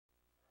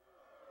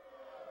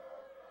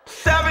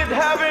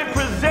Heaven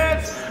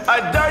presents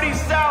a Dirty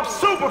South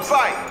super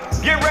fight.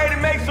 Get ready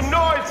to make some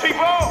noise,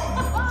 people.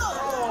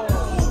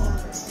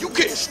 You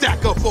can't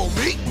stack up on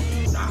me.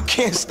 You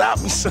can't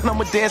stop me, son.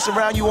 I'ma dance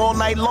around you all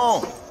night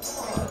long.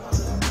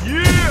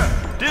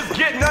 Yeah, this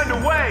getting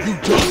underway. You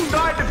don't.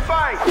 Start the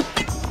fight.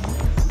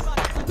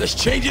 Let's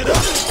change it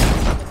up.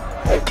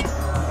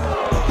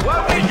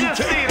 What we Hey, you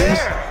just take see this.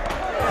 there?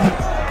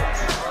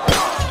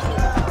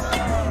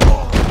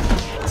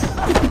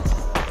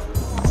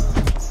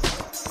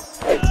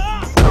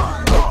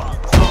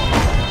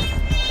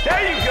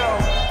 There you go.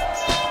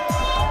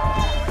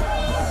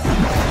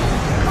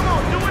 Come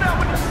on, do it out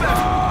with the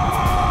second.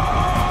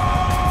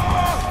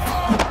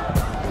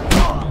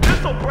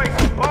 This'll break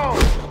some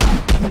bones.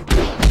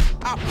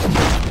 I'll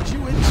put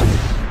you into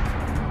it.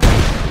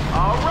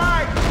 All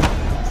right.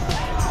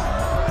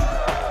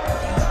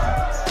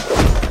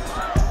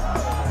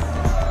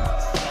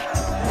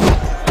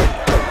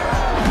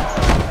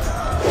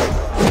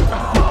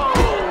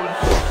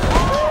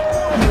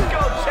 This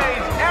gonna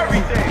change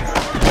everything.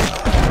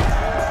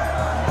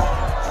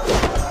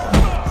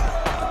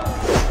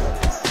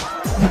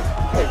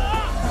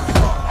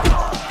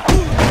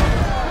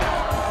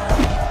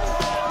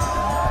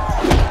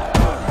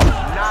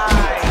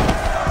 Nice.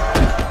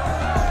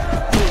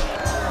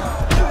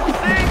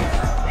 See?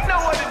 You know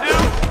what to do.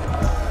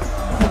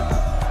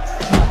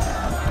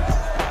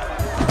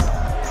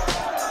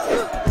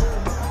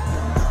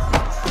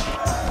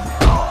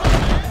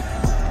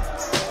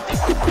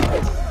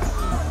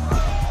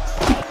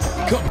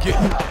 Come get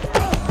it.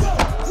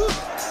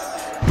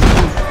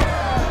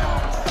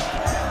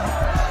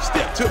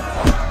 Step two.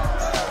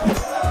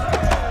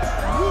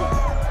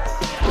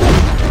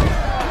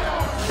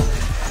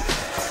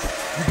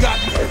 You got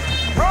me.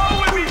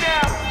 Roll with me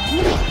now.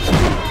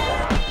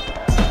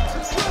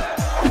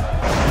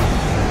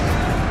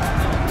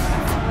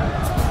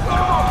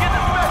 Come on, get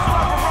the special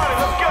up and running.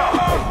 Let's go.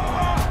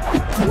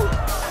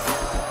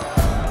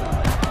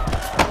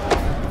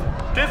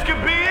 This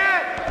could be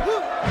it.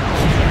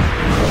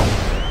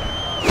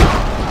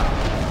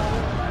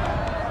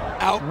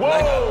 Out Whoa,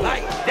 like a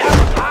light. that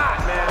was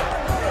hot,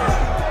 man.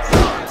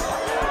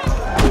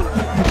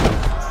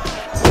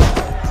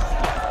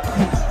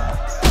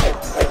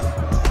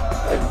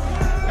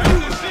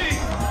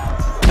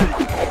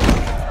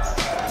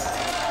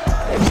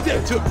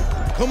 Step two.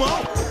 Come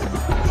on.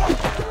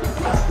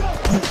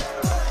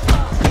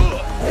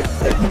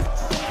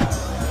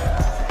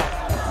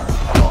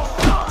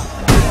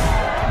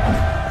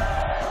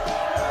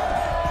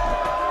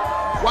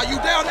 While you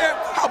down there,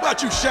 how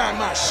about you shine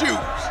my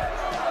shoes?